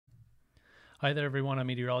Hi there, everyone. I'm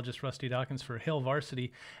meteorologist Rusty Dawkins for Hail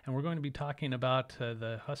Varsity, and we're going to be talking about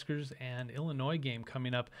the Huskers and Illinois game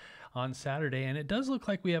coming up on Saturday. And it does look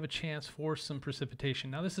like we have a chance for some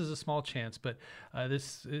precipitation. Now, this is a small chance, but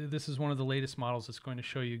this is one of the latest models that's going to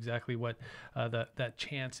show you exactly what that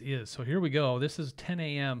chance is. So here we go. This is 10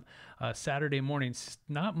 a.m. Saturday morning.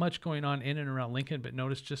 Not much going on in and around Lincoln, but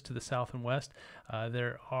notice just to the south and west,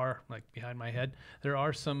 there are, like behind my head, there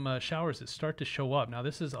are some showers that start to show up. Now,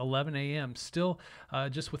 this is 11 a.m. Still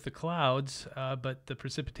just with the clouds, but the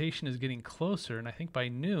precipitation is getting closer, and I think by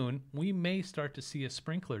noon we may start to see a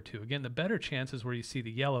sprinkler or two. Again, the better chance is where you see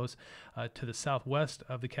the yellows to the southwest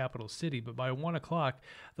of the capital city, but by 1 o'clock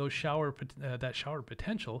that shower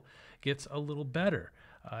potential gets a little better.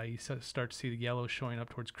 You start to see the yellows showing up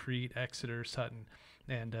towards Crete, Exeter, Sutton,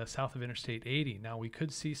 and south of Interstate 80. Now, we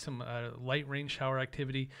could see some light rain shower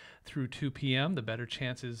activity through 2 p.m. The better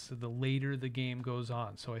chance is the later the game goes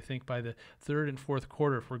on. So I think by the third and fourth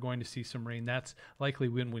quarter, if we're going to see some rain, that's likely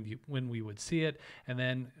when we would see it. And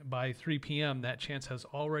then by 3 p.m., that chance has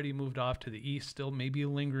already moved off to the east. Still maybe a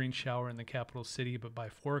lingering shower in the capital city, but by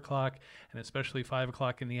 4 o'clock and especially 5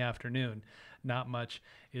 o'clock in the afternoon, not much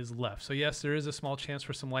is left. So yes, there is a small chance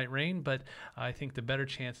for some light rain, but I think the better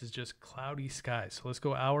chance is just cloudy skies. So let's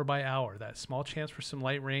go hour by hour. That small chance for some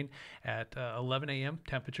light rain at 11 a.m.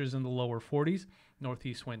 Temperatures in the lower 40s.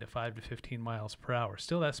 Northeast wind at 5 to 15 miles per hour.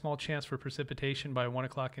 Still that small chance for precipitation by 1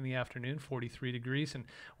 o'clock in the afternoon, 43 degrees, and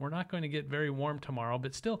we're not going to get very warm tomorrow,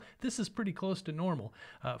 but still this is pretty close to normal.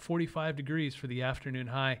 45 degrees for the afternoon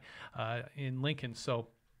high in Lincoln. So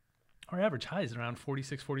our average high is around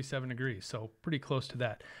 46, 47 degrees, so pretty close to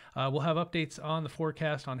that. We'll have updates on the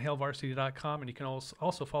forecast on hailvarsity.com, and you can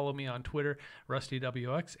also follow me on Twitter,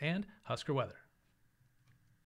 RustyWX, and Husker Weather.